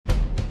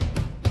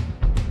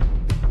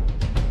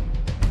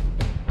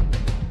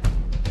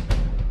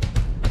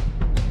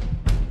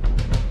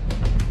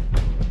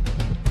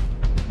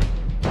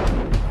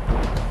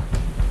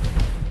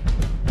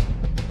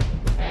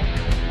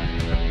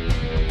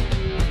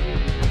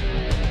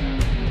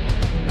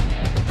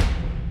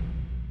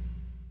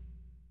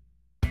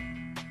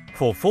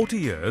For 40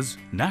 years,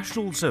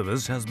 national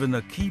service has been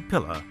a key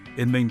pillar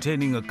in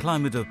maintaining a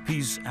climate of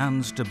peace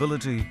and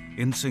stability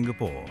in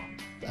Singapore.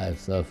 I've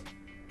served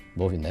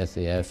both in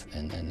SAF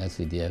and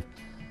SCDF,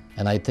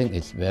 and I think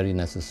it's very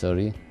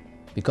necessary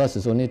because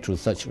it's only through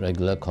such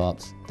regular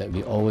corps that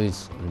we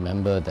always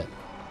remember that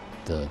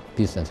the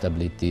peace and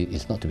stability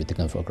is not to be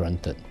taken for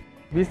granted.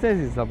 Business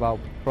is about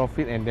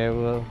profit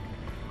endeavor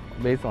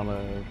based on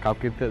a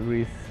calculated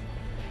risk.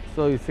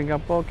 So if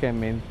Singapore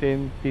can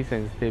maintain peace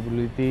and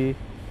stability,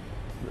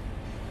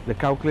 the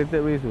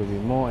calculated risk will be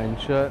more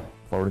ensured.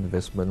 Foreign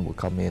investment will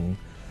come in,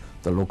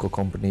 the local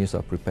companies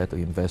are prepared to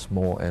invest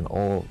more, and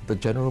all the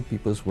general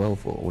people's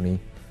wealth will only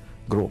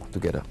grow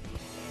together.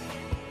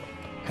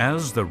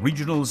 As the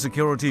regional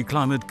security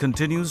climate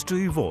continues to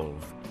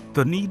evolve,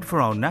 the need for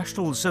our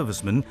national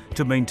servicemen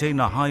to maintain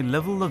a high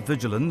level of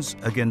vigilance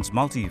against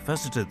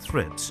multifaceted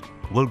threats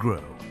will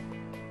grow.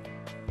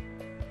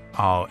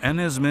 Our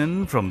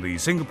NSmen from the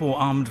Singapore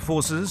Armed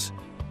Forces,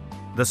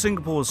 the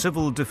Singapore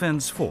Civil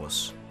Defence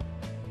Force,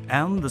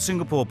 and the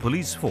Singapore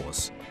Police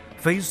Force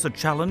face the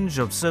challenge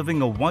of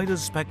serving a wider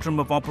spectrum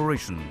of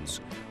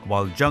operations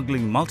while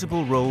juggling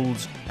multiple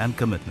roles and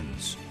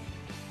commitments.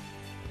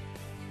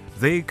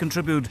 They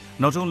contribute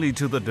not only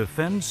to the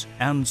defence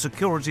and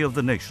security of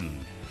the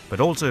nation,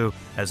 but also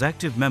as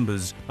active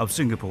members of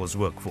Singapore's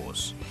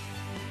workforce.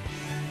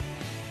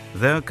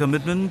 Their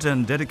commitment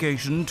and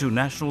dedication to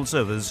national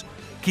service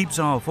keeps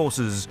our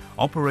forces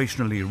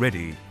operationally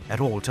ready at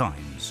all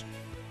times.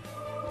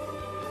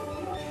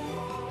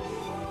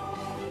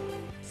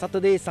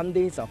 Saturdays,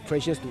 Sundays are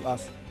precious to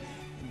us,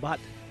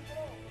 but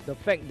the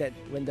fact that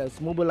when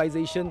there's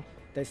mobilization,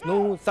 there's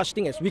no such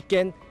thing as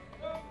weekend.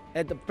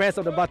 At the press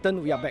of the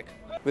button, we are back.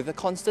 With the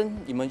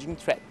constant emerging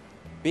threat,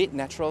 be it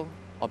natural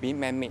or be it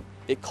man-made,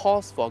 it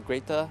calls for a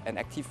greater and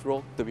active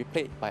role to be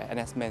played by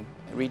NSmen.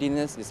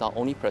 Readiness is our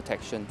only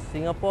protection.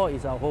 Singapore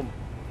is our home.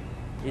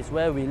 It's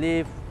where we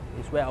live,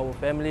 it's where our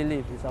family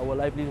lives, it's our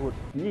livelihood.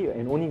 We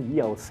and only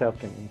we ourselves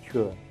can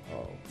ensure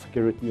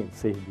security and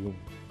safe being.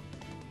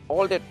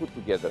 All that put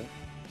together,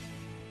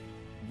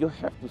 you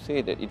have to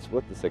say that it's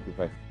worth the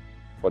sacrifice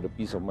for the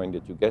peace of mind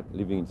that you get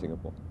living in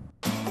Singapore.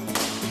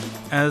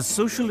 As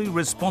socially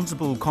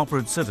responsible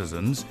corporate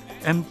citizens,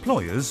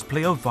 employers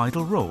play a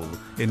vital role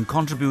in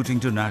contributing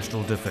to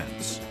national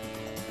defence.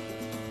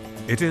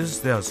 It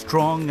is their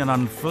strong and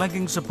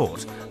unflagging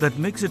support that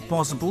makes it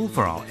possible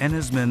for our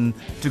NSmen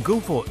to go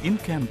for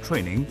in-camp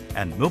training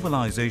and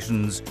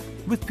mobilizations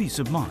with peace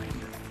of mind.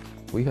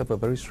 We have a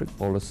very strict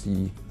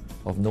policy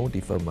of no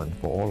deferment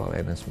for all our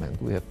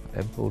NSmen. We have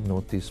ample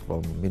notice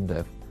from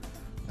MINDEF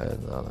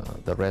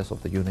and the rest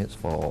of the units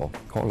for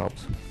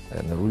call-outs.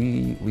 And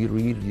we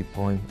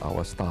redeploy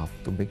our staff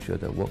to make sure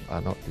that work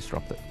are not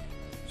disrupted.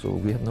 So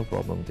we have no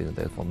problem doing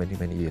that for many,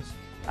 many years.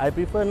 I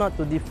prefer not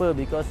to defer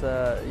because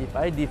if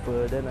I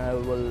defer, then I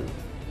will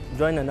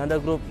join another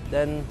group.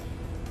 Then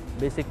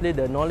basically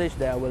the knowledge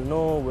that I will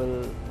know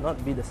will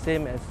not be the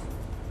same as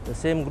the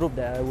same group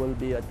that I will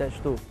be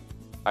attached to.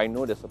 I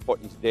know the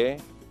support is there.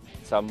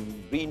 Some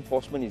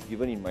reinforcement is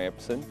given in my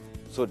absence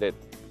so that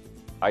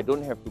I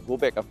don't have to go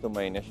back after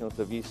my national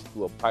service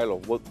to a pile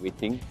of work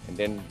waiting, and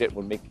then that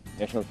will make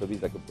national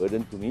service like a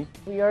burden to me.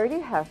 We already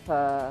have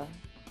a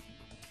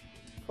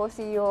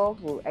co-CEO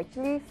who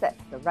actually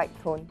sets the right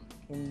tone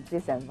in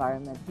this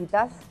environment. He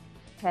does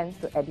tend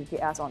to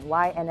educate us on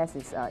why NS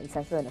is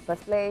essential in the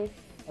first place,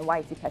 and why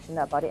is he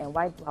passionate about it, and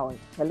why our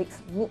colleagues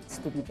need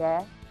to be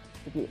there,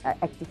 to be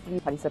actively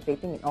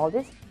participating in all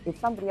this. If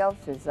somebody else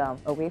is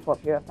away for a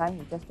period of time,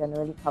 we just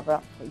generally cover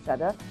up for each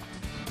other.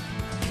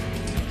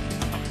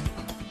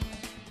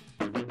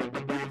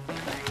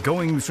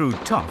 Going through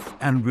tough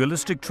and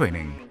realistic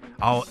training,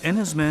 our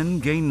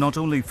NSmen gain not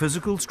only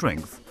physical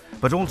strength,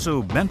 but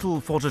also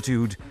mental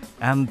fortitude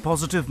and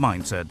positive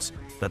mindsets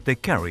that they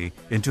carry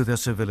into their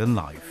civilian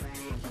life.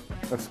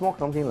 A small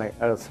company like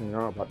us,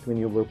 about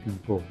 20 over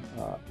people,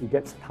 it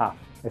gets tough,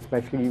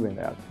 especially when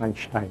there are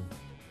crunch time.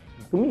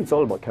 To me, it's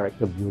all about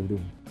character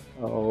building.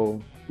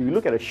 If you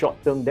look at the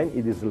short term, then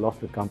it is a loss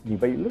to the company.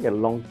 But if you look at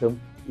long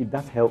term, it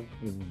does help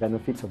in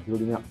benefits of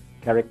building up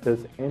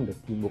characters and the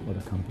teamwork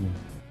of the company.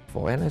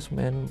 For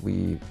NSmen,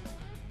 we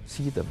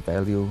see the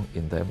value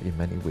in them in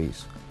many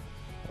ways.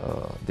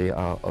 They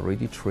are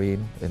already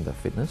trained in the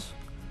fitness,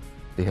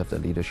 they have the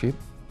leadership,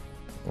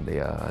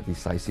 their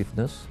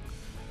decisiveness,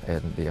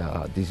 and their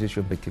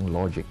decision-making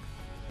logic.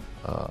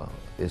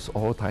 It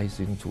all ties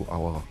into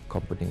our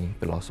company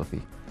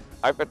philosophy.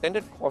 I've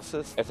attended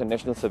courses as a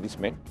national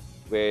serviceman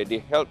where they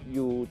help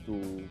you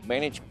to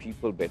manage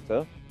people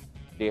better,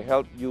 they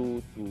help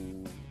you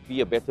to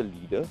be a better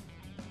leader,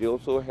 they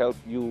also help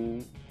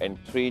you and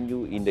train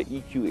you in the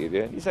EQ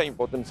area. These are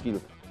important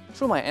skills.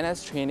 Through my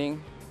NS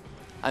training,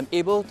 I'm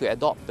able to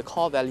adopt the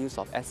core values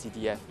of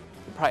SCDF,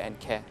 pride and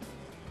care.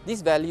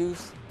 These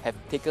values have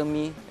taken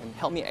me and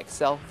helped me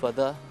excel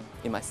further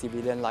in my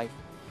civilian life,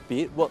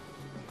 be it work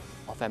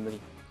or family.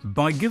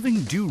 By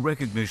giving due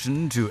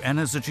recognition to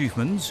NS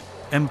achievements,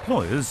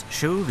 employers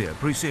show their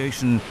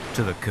appreciation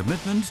to the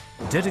commitment,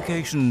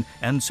 dedication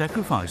and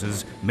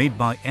sacrifices made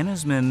by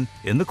NSmen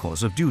in the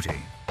course of duty.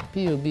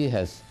 PUB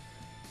has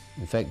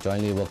in fact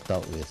jointly worked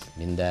out with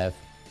MINDEF,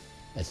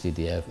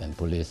 SCDF and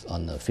police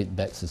on a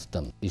feedback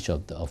system. Each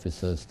of the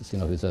officers, the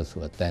senior officers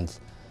who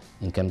attends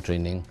in-camp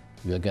training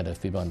will get a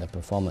feedback on their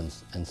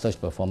performance, and such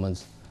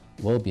performance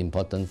will be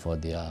important for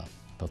their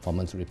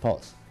performance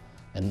reports.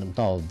 And on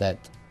top of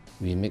that,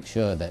 we make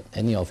sure that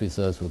any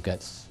officers who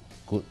gets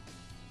good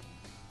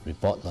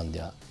reports on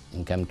their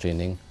in-camp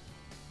training,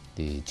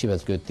 the chief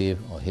executive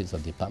or heads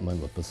of department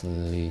will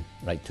personally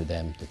write to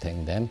them to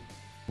thank them.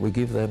 We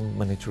give them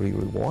monetary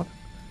reward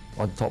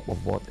on top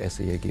of what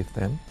SAA gives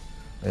them.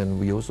 And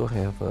we also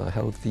have a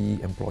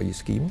healthy employee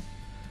scheme.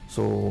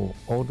 So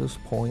all those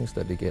points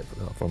that they get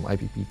from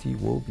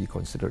IPPT will be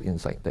considered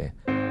inside there.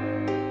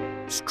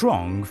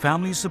 Strong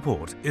family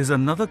support is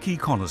another key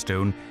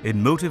cornerstone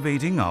in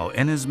motivating our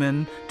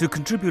NSmen to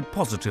contribute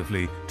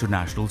positively to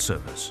national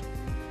service.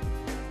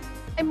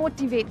 I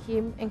motivate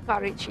him,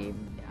 encourage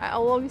him. I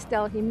always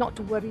tell him not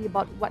to worry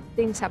about what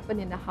things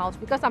happen in the house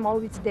because I'm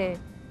always there.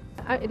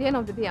 At the end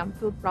of the day, I'm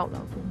so proud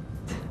of him.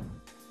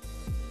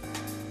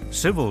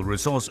 Civil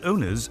resource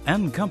owners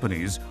and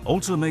companies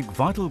also make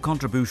vital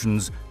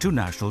contributions to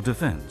national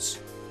defence.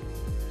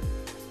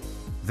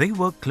 They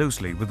work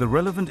closely with the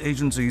relevant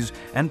agencies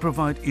and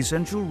provide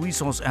essential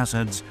resource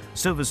assets,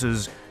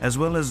 services as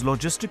well as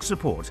logistic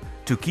support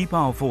to keep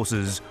our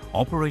forces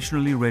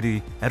operationally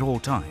ready at all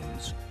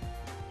times.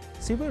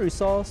 Civil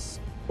resource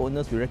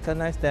owners, we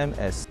recognize them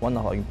as one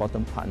of our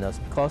important partners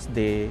because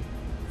they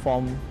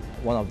form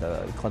one of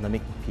the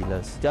economic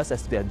pillars. Just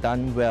as they have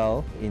done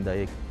well in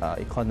the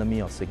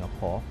economy of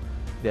Singapore,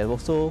 they have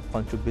also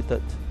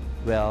contributed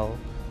well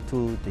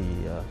to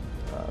the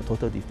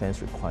total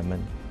defence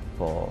requirement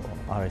for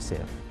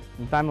RSAF.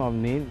 In time of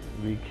need,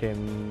 we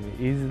can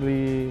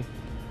easily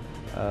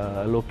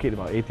allocate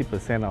about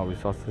 80% of our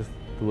resources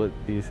towards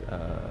these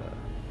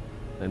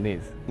the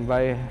needs.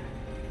 By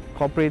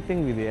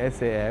cooperating with the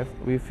SAF,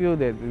 we feel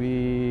that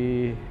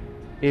we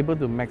are able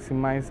to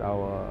maximize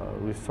our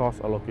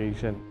resource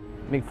allocation,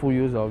 make full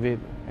use of it,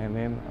 and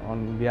then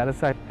on the other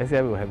side,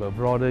 SAF will have a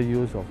broader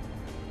use of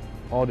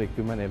all the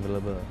equipment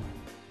available.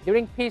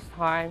 During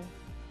peacetime,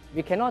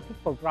 we cannot take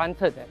for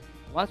granted that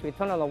once we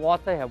turn on the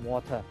water, have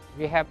water.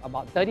 We have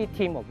about 30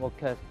 teams of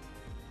workers.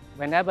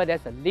 Whenever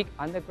there's a leak,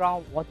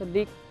 underground water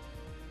leak,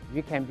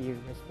 we can be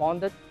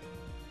responded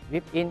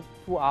within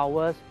 2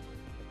 hours.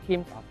 The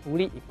teams are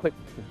fully equipped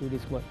to do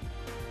this work.